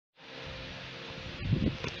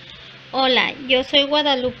Hola, yo soy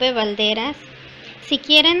Guadalupe Valderas. Si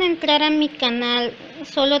quieren entrar a mi canal,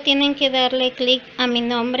 solo tienen que darle clic a mi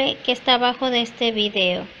nombre que está abajo de este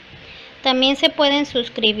video. También se pueden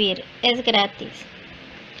suscribir, es gratis.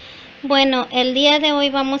 Bueno, el día de hoy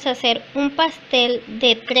vamos a hacer un pastel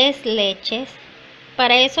de 3 leches.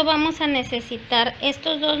 Para eso vamos a necesitar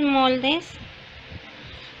estos dos moldes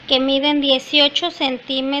que miden 18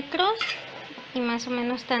 centímetros y más o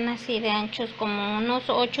menos están así de anchos, como unos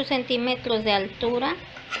 8 centímetros de altura.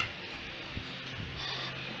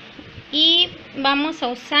 Y vamos a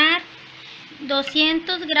usar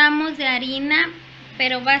 200 gramos de harina,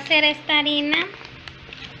 pero va a ser esta harina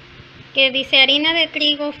que dice harina de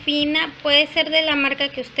trigo fina. Puede ser de la marca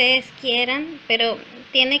que ustedes quieran, pero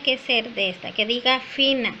tiene que ser de esta, que diga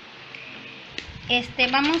fina.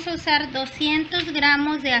 Vamos a usar 200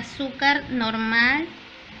 gramos de azúcar normal.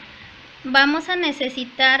 Vamos a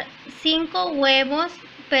necesitar 5 huevos,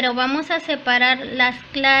 pero vamos a separar las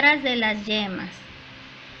claras de las yemas.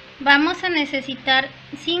 Vamos a necesitar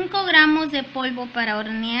 5 gramos de polvo para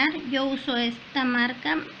hornear. Yo uso esta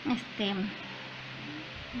marca,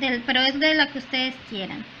 pero es de la que ustedes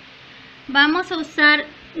quieran. Vamos a usar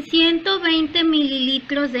 120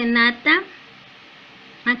 mililitros de nata.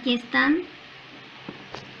 Aquí están.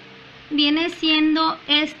 Viene siendo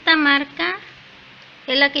esta marca,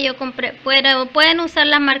 es la que yo compré, pero pueden usar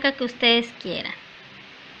la marca que ustedes quieran.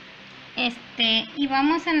 Y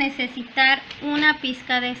vamos a necesitar una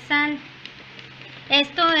pizca de sal.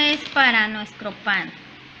 Esto es para nuestro pan.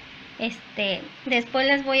 Después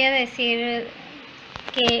les voy a decir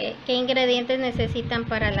qué ingredientes necesitan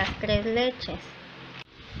para las 3 leches.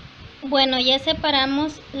 Bueno, ya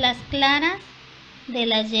separamos las claras de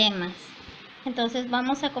las yemas. Entonces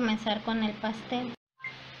vamos a comenzar con el pastel.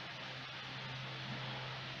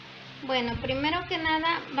 Bueno, primero que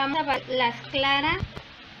nada vamos a batir las claras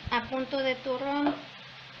a punto de turrón.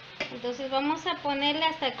 Entonces vamos a ponerle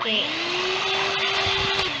hasta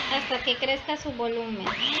que crezca su volumen.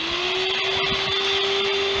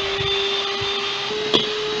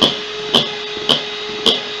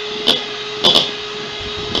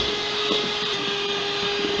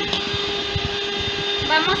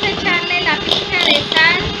 Vamos a echarle la pizca de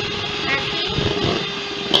sal, así.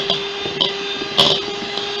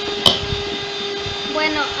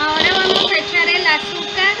 Bueno, ahora vamos a echar el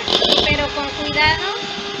azúcar, pero con cuidado,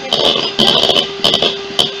 de poquito,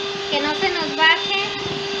 que no se nos baje.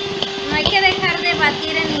 No hay que dejar de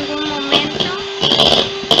batir en ningún momento.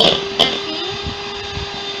 Así.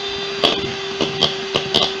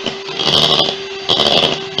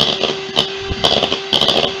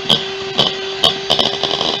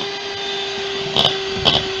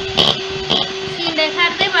 Sin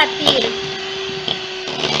dejar de batir.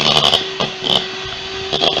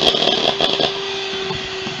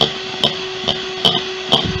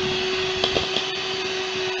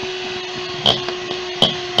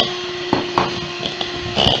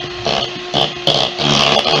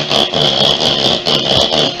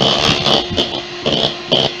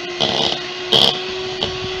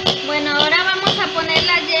 Bueno, ahora vamos a poner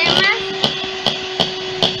las yemas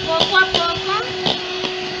poco a poco.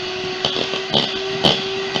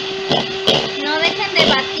 No dejen de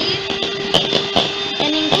batir.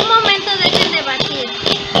 En ningún momento dejen de batir.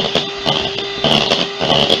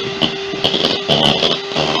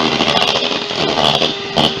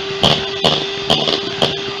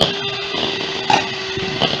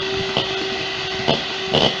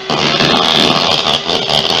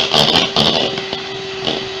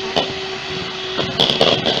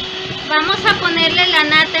 Vamos a ponerle la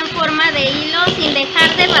nata en forma de hilo sin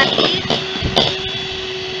dejar de batir.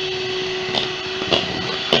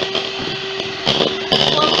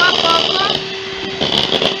 Poco a poco.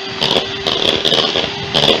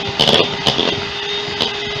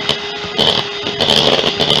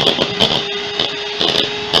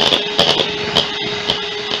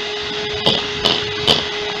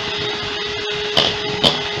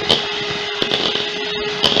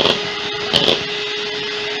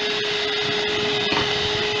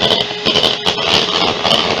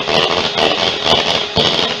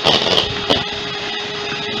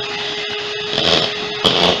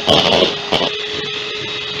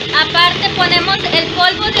 Aparte ponemos el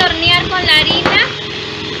polvo de hornear con la harina,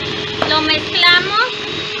 lo mezclamos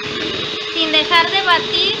sin dejar de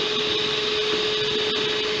batir.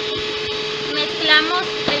 Mezclamos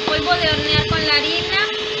el polvo de hornear con la harina.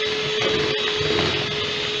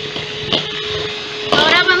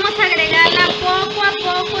 Ahora vamos a agregarla poco a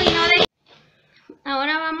poco y no de...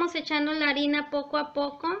 Ahora vamos echando la harina poco a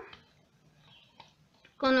poco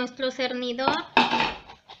con nuestro cernidor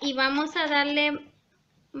y vamos a darle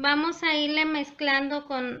vamos a irle mezclando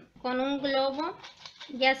con un globo,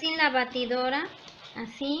 ya sin la batidora,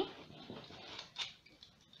 así.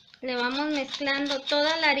 Le vamos mezclando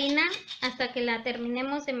toda la harina hasta que la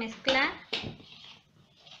terminemos de mezclar,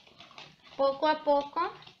 poco a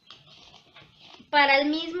poco, para el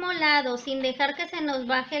mismo lado, sin dejar que se nos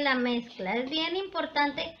baje la mezcla. Es bien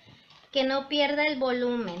importante que no pierda el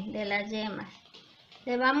volumen de las yemas.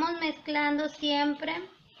 Le vamos mezclando siempre.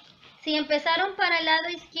 Si empezaron para el lado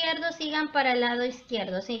izquierdo, sigan para el lado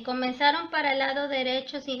izquierdo. Si comenzaron para el lado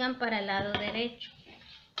derecho, sigan para el lado derecho.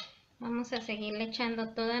 Vamos a seguirle echando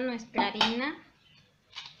toda nuestra harina.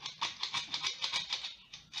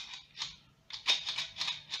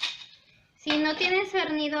 Si no tienen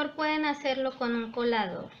cernidor, pueden hacerlo con un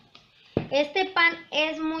colador. Este pan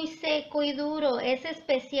es muy seco y duro, es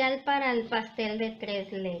especial para el pastel de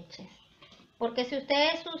 3 leches. Porque si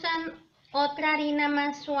ustedes usan otra harina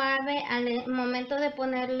más suave, al momento de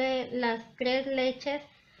ponerle las 3 leches,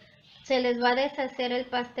 se les va a deshacer el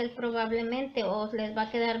pastel probablemente, o les va a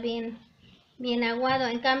quedar bien aguado.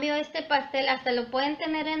 En cambio, este pastel hasta lo pueden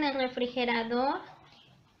tener en el refrigerador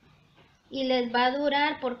y les va a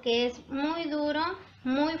durar, porque es muy duro,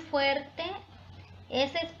 muy fuerte.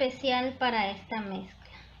 Es especial para esta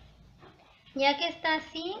mezcla. Ya que está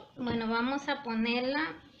así, bueno, vamos a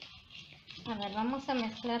ponerla. A ver, vamos a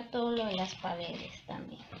mezclar todo lo de las paredes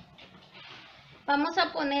también. Vamos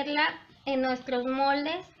a ponerla en nuestros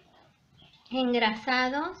moldes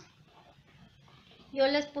engrasados. Yo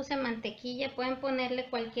les puse mantequilla, pueden ponerle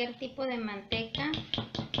cualquier tipo de manteca.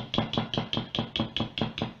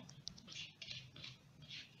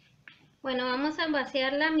 Bueno, vamos a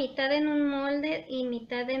vaciarla mitad en un molde y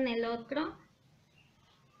mitad en el otro.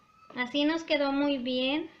 Así nos quedó muy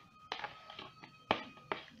bien.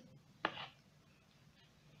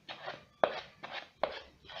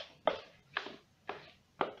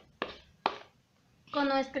 Con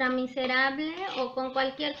nuestra miserable o con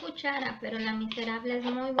cualquier cuchara, pero la miserable es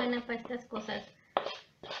muy buena para estas cosas,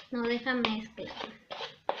 no deja mezcla.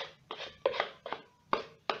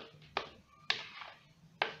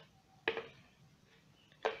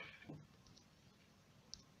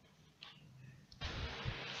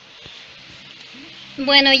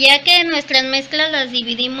 Bueno, ya que nuestras mezclas las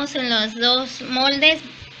dividimos en los dos moldes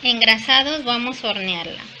engrasados, vamos a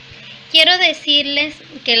hornearla. Quiero decirles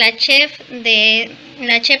que la chef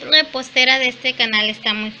repostera de este canal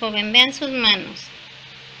está muy joven. Vean sus manos.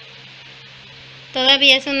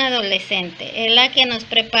 Todavía es una adolescente. Es la que nos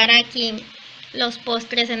prepara aquí los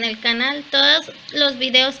postres en el canal. Todos los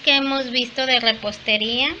videos que hemos visto de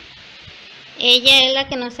repostería, ella es la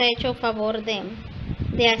que nos ha hecho favor de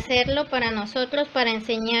hacerlo para nosotros, para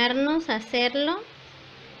enseñarnos a hacerlo.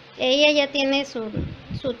 Ella ya tiene su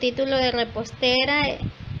título de repostera.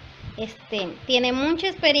 Tiene mucha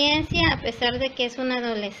experiencia a pesar de que es una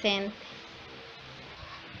adolescente.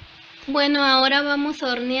 Bueno, ahora vamos a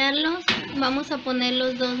hornearlos. Vamos a poner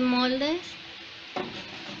los dos moldes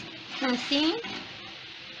así.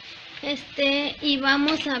 Y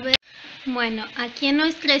vamos a ver. Bueno, aquí en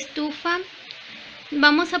nuestra estufa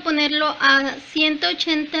vamos a ponerlo a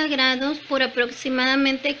 180 grados por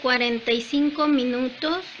aproximadamente 45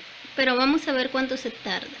 minutos, pero vamos a ver cuánto se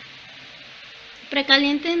tarda.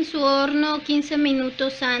 Precalienten su horno 15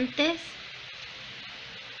 minutos antes.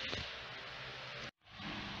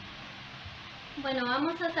 Bueno,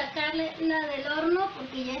 vamos a sacarle la del horno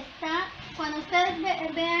porque ya está. Cuando ustedes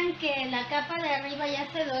vean que la capa de arriba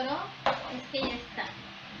ya se doró, es que ya está.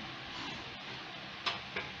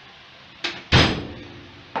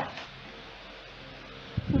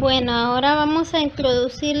 Bueno, ahora vamos a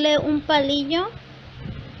introducirle un palillo.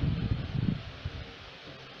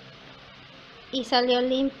 Y salió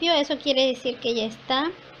limpio, eso quiere decir que ya está.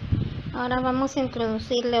 Ahora vamos a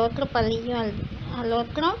introducirle otro palillo al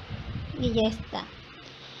otro y ya está.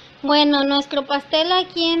 Bueno, nuestro pastel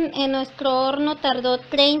aquí en nuestro horno tardó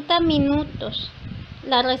 30 minutos.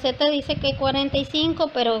 La receta dice que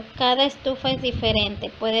 45, pero cada estufa es diferente,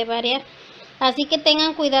 puede variar. Así que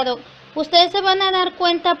tengan cuidado. Ustedes se van a dar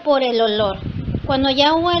cuenta por el olor. Cuando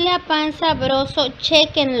ya huele a pan sabroso,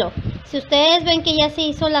 chéquenlo. Si ustedes ven que ya se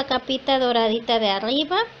hizo la capita doradita de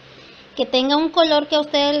arriba, que tenga un color que a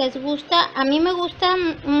ustedes les gusta. A mí me gusta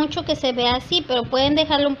mucho que se vea así, pero pueden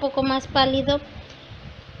dejarlo un poco más pálido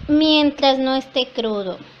mientras no esté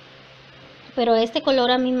crudo. Pero este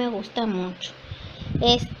color a mí me gusta mucho.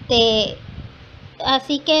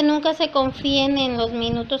 Así que nunca se confíen en los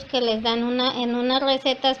minutos que les dan en unas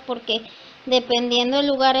recetas, porque dependiendo del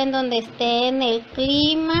lugar en donde estén, el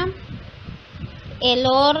clima, el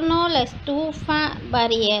horno, la estufa,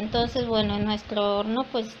 varía. Entonces, bueno, en nuestro horno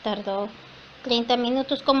pues tardó 30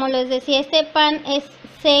 minutos. Como les decía, este pan es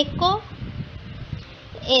seco,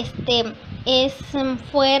 es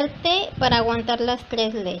fuerte para aguantar las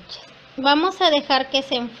 3 leches. Vamos a dejar que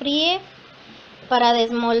se enfríe para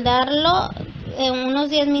desmoldarlo en unos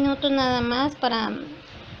 10 minutos nada más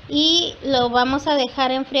y lo vamos a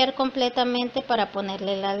dejar enfriar completamente para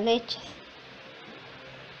ponerle las leches.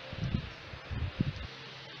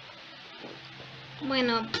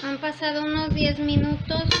 Bueno, han pasado unos 10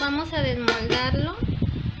 minutos, vamos a desmoldarlo.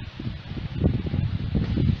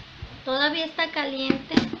 Todavía está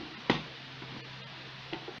caliente.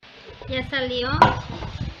 Ya salió.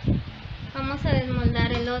 Vamos a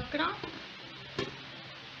desmoldar el otro.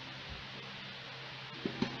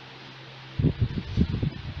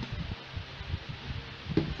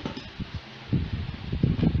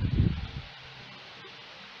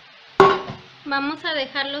 Vamos a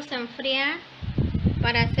dejarlos enfriar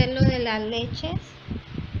para hacerlo de las leches.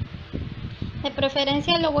 De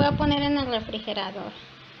preferencia lo voy a poner en el refrigerador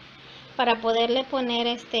para poderle poner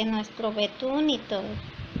nuestro betún y todo.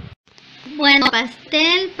 Bueno,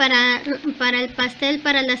 pastel, para el pastel,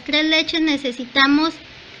 para las 3 leches necesitamos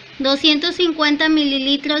 250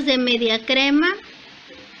 mililitros de media crema,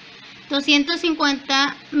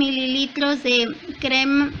 250 mililitros de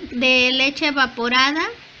crema de leche evaporada,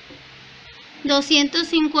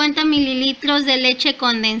 250 mililitros de leche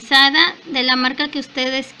condensada de la marca que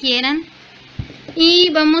ustedes quieran,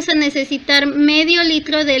 y vamos a necesitar medio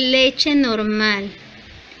litro de leche normal.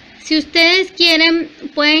 Si ustedes quieren,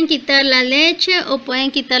 pueden quitar la leche o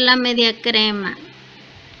pueden quitar la media crema,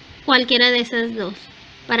 cualquiera de esas dos,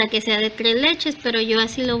 para que sea de 3 leches, pero yo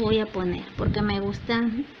así lo voy a poner porque me gusta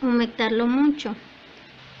humectarlo mucho.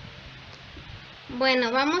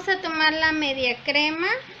 Bueno, vamos a tomar la media crema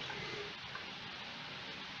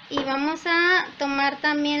y vamos a tomar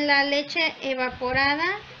también la leche evaporada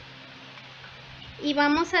y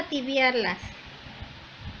vamos a tibiarlas.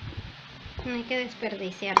 No hay que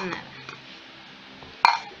desperdiciar nada.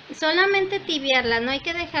 Solamente tibiarla, no hay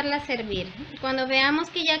que dejarla servir. Cuando veamos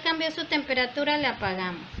que ya cambió su temperatura, le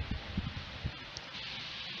apagamos.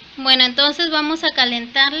 Bueno, entonces vamos a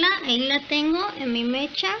calentarla. Ahí la tengo en mi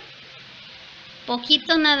mecha.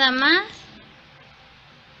 Poquito nada más.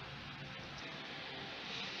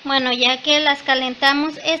 Bueno, ya que las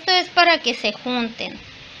calentamos, esto es para que se junten.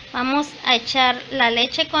 Vamos a echar la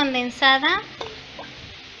leche condensada.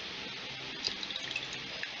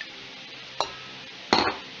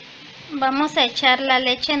 Vamos a echar la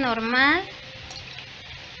leche normal.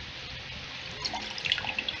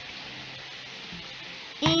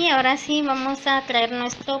 Y ahora sí vamos a traer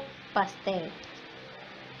nuestro pastel.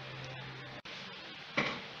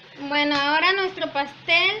 Bueno, ahora nuestro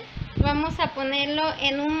pastel vamos a ponerlo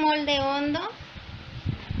en un molde hondo.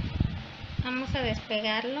 Vamos a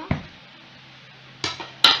despegarlo.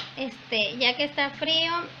 Ya que está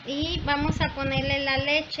frío, y vamos a ponerle la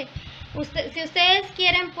leche. Si ustedes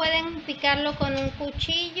quieren, pueden picarlo con un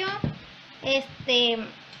cuchillo,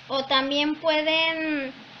 o también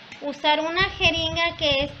pueden usar una jeringa que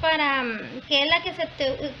es la que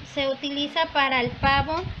se utiliza para el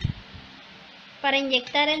pavo, para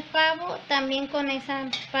inyectar el pavo, también con esa,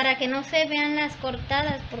 para que no se vean las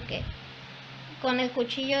cortadas, porque con el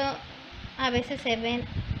cuchillo a veces se ven.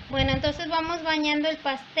 Bueno, entonces vamos bañando el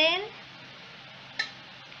pastel.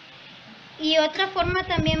 Y otra forma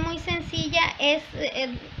también muy sencilla es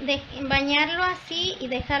bañarlo así y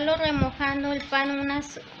dejarlo remojando el pan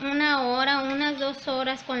una hora, unas 2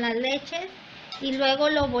 horas con las leches, y luego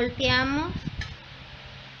lo volteamos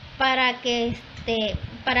para que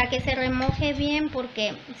se remoje bien,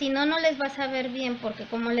 porque si no, no les va a saber bien, porque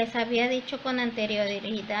como les había dicho con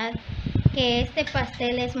anterioridad, que este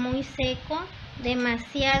pastel es muy seco,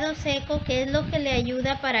 demasiado seco, que es lo que le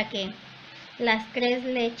ayuda para que las 3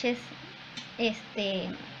 leches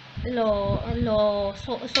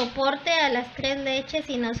soporte a las 3 leches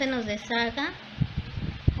y no se nos deshaga.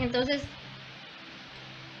 Entonces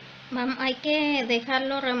hay que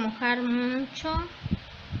dejarlo remojar mucho,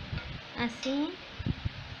 así.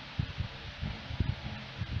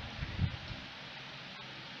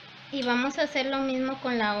 Y vamos a hacer lo mismo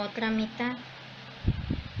con la otra mitad.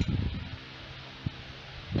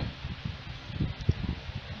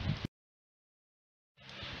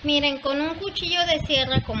 Miren, con un cuchillo de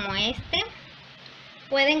sierra como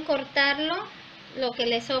pueden cortarlo lo que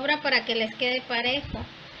les sobra para que les quede parejo.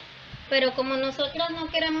 Pero como nosotros no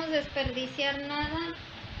queremos desperdiciar nada,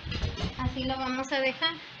 así lo vamos a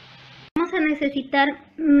dejar. Vamos a necesitar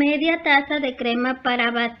media taza de crema para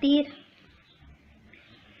batir,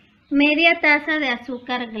 media taza de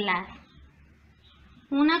azúcar glass,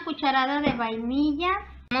 una cucharada de vainilla,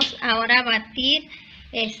 Vamos ahora a batir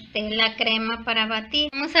la crema para batir.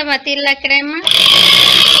 Vamos a batir la crema.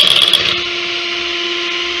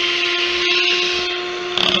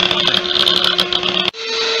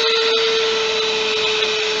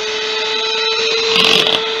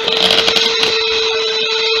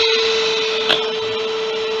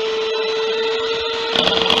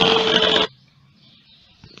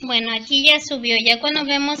 Bueno, aquí ya subió. Ya cuando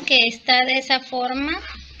vemos que está de esa forma,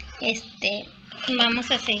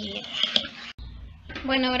 vamos a seguir.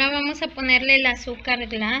 Bueno, ahora vamos a ponerle el azúcar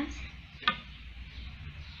glass.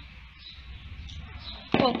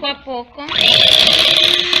 Poco a poco.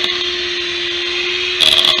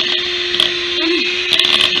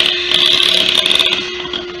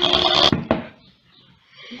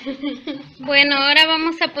 Bueno, ahora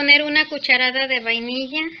vamos a poner una cucharada de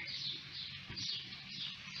vainilla.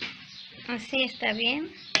 Así está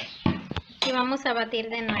bien. Y vamos a batir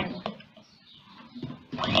de nuevo.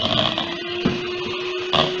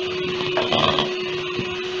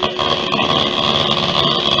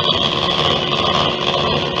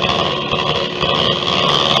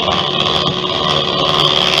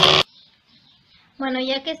 Bueno,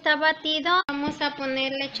 ya que está batido, vamos a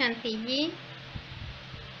ponerle chantilly.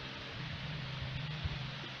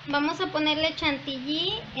 Vamos a ponerle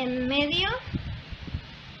chantilly en medio.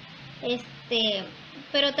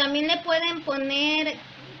 Pero también le pueden poner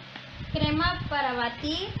crema para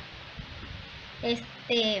batir.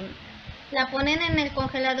 La ponen en el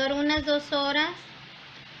congelador unas 2 horas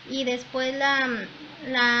y después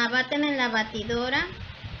la baten en la batidora.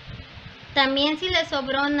 También si les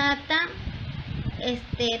sobró nata,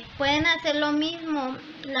 pueden hacer lo mismo.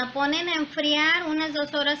 La ponen a enfriar unas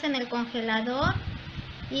 2 horas en el congelador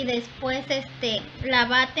y después la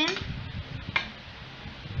baten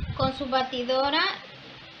con su batidora.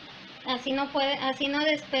 Así no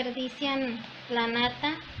desperdician la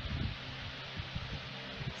nata.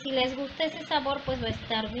 Si les gusta ese sabor, pues va a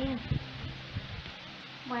estar bien.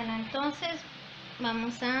 Bueno, entonces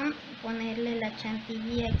vamos a ponerle la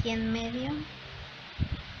chantilly aquí en medio.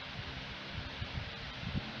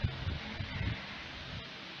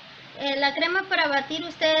 La crema para batir,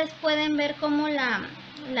 ustedes pueden ver cómo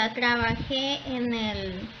la trabajé en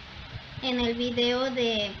el video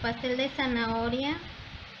de pastel de zanahoria.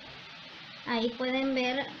 Ahí pueden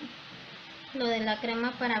ver lo de la crema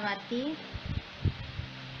para batir.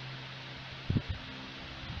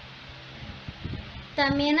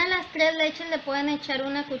 También a las 3 leches le pueden echar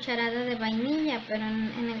una cucharada de vainilla, pero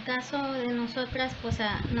en el caso de nosotras, pues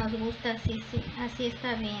nos gusta así, sí, así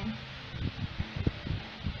está bien.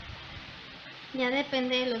 Ya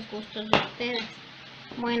depende de los gustos de ustedes.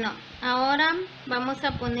 Bueno, ahora vamos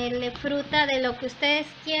a ponerle fruta de lo que ustedes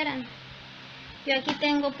quieran. Yo aquí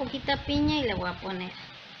tengo poquita piña y le voy a poner.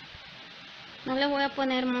 No le voy a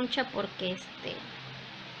poner mucha porque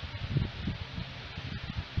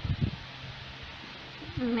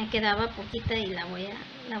me quedaba poquita y la voy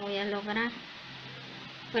a lograr.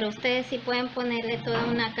 Pero ustedes sí pueden ponerle toda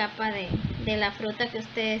una capa de la fruta que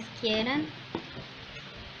ustedes quieran.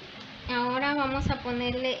 Ahora vamos a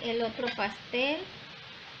ponerle el otro pastel.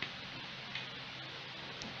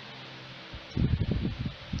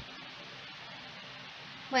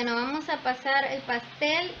 Bueno, vamos a pasar el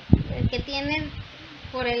pastel, el que tiene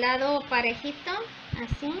por el lado parejito,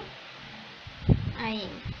 así, ahí.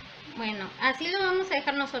 Bueno, así lo vamos a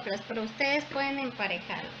dejar nosotras, pero ustedes pueden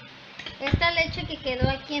emparejarlo. Esta leche que quedó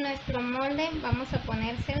aquí en nuestro molde, vamos a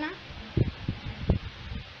ponérsela.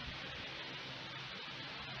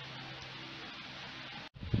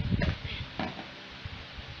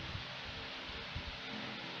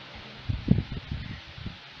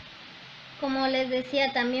 Como les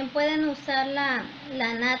decía, también pueden usar la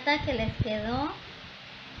nata que les quedó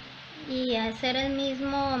y hacer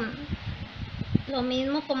lo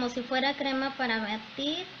mismo como si fuera crema para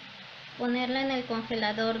batir. Ponerla en el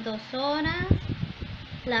congelador 2 horas,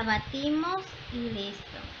 la batimos y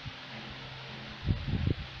listo.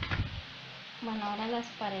 Bueno, ahora las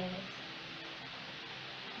paredes.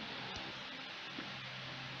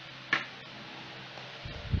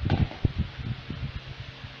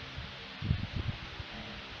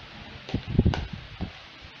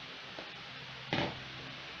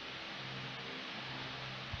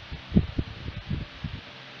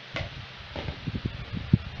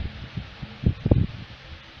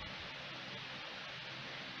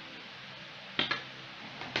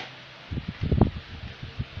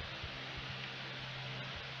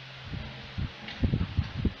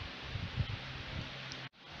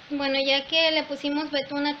 Bueno, ya que le pusimos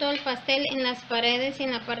betún a todo el pastel en las paredes y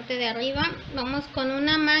en la parte de arriba, vamos con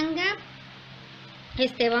una manga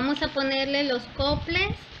Vamos a ponerle los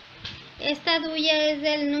coples. Esta duya es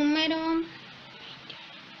del número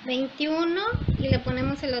 21 y le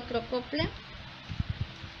ponemos el otro cople,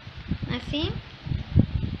 así.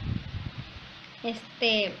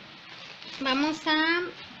 Vamos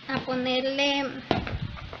a ponerle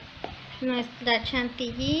nuestra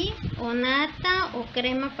chantilly o nata o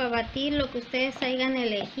crema para batir, lo que ustedes hayan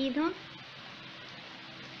elegido.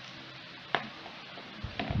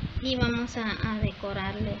 Y vamos a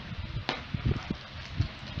decorarle.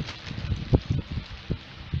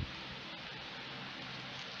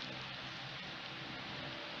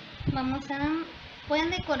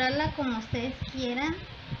 Pueden decorarla como ustedes quieran,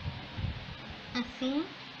 así.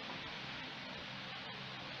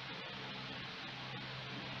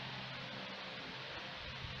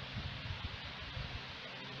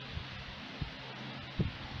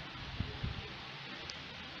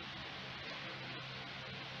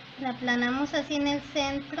 La aplanamos así en el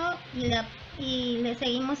centro y le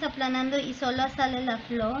seguimos aplanando y solo sale la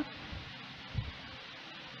flor.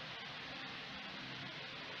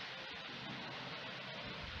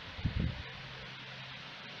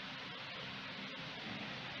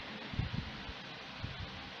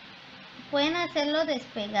 Pueden hacerlo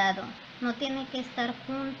despegado, no tiene que estar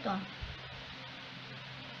junto.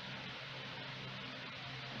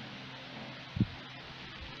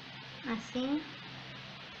 Así.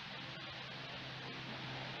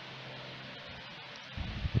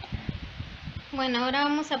 Bueno, ahora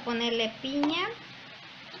vamos a ponerle piña.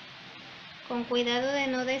 Con cuidado de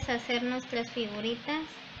no deshacer nuestras figuritas.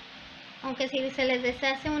 Aunque si se les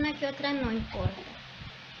deshace una que otra no importa.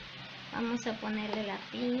 Vamos a ponerle la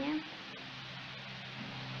piña.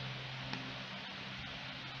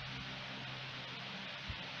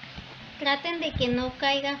 Traten de que no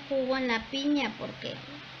caiga jugo en la piña porque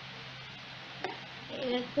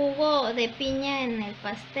el jugo de piña en el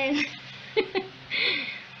pastel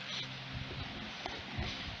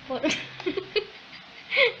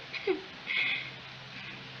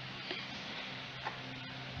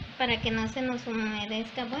para que no se nos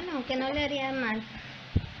humedezca. Bueno, aunque no le haría mal,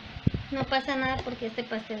 no pasa nada porque este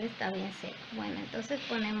pastel está bien seco. Bueno, entonces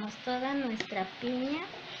ponemos toda nuestra piña.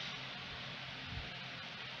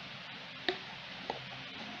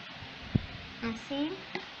 Así.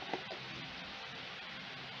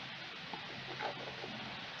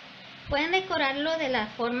 Pueden decorarlo de la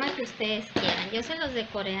forma que ustedes quieran. Yo se los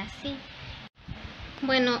decoré así.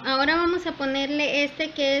 Bueno, ahora vamos a ponerle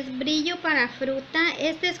que es brillo para fruta.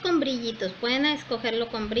 Este es con brillitos. Pueden escogerlo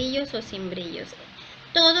con brillos o sin brillos.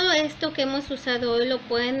 Todo esto que hemos usado hoy lo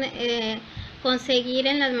pueden conseguir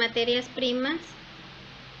en las materias primas.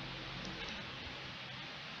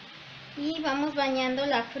 Y vamos bañando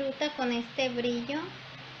la fruta con este brillo.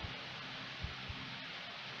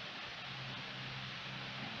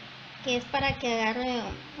 Que es para que agarre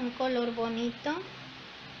un color bonito.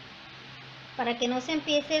 Para que no se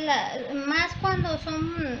empiece más cuando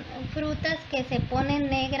son frutas que se ponen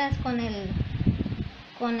negras con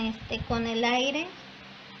el aire.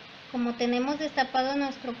 Como tenemos destapado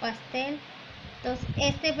nuestro pastel, entonces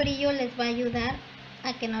este brillo les va a ayudar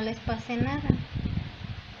a que no les pase nada.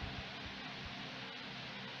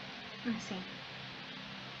 Así.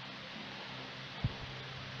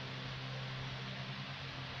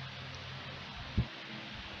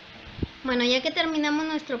 Bueno, ya que terminamos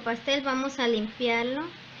nuestro pastel, vamos a limpiarlo.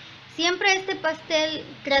 Siempre este pastel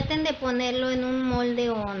traten de ponerlo en un molde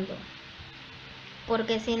hondo,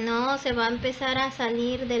 porque si no se va a empezar a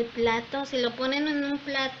salir del plato. Si lo ponen en un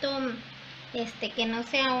plato que no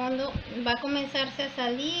sea hondo, va a comenzarse a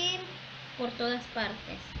salir por todas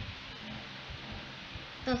partes.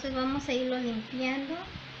 Entonces vamos a irlo limpiando.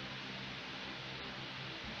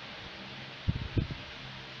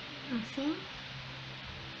 Así.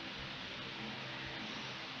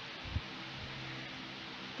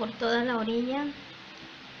 Por toda la orilla.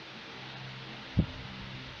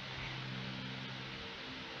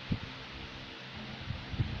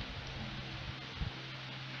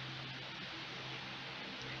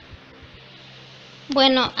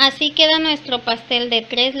 Bueno, así queda nuestro pastel de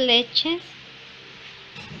 3 leches.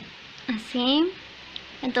 Así.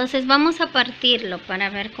 Entonces vamos a partirlo para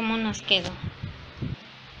ver cómo nos quedó.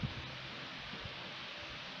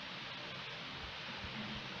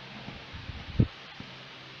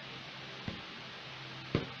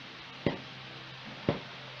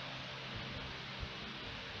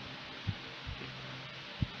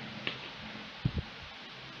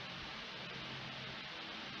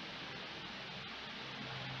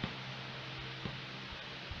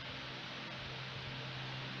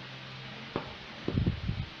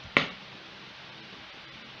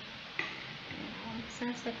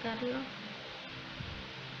 sacarlo.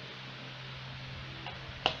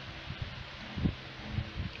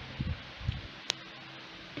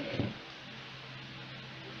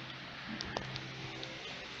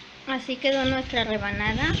 Así quedó nuestra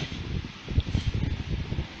rebanada.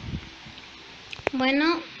 Bueno,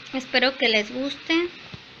 espero que les guste.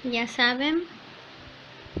 Ya saben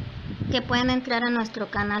que pueden entrar a nuestro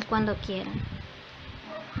canal cuando quieran.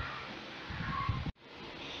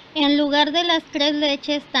 En lugar de las 3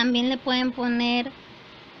 leches también le pueden poner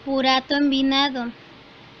purato envinado.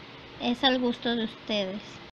 Es al gusto de ustedes.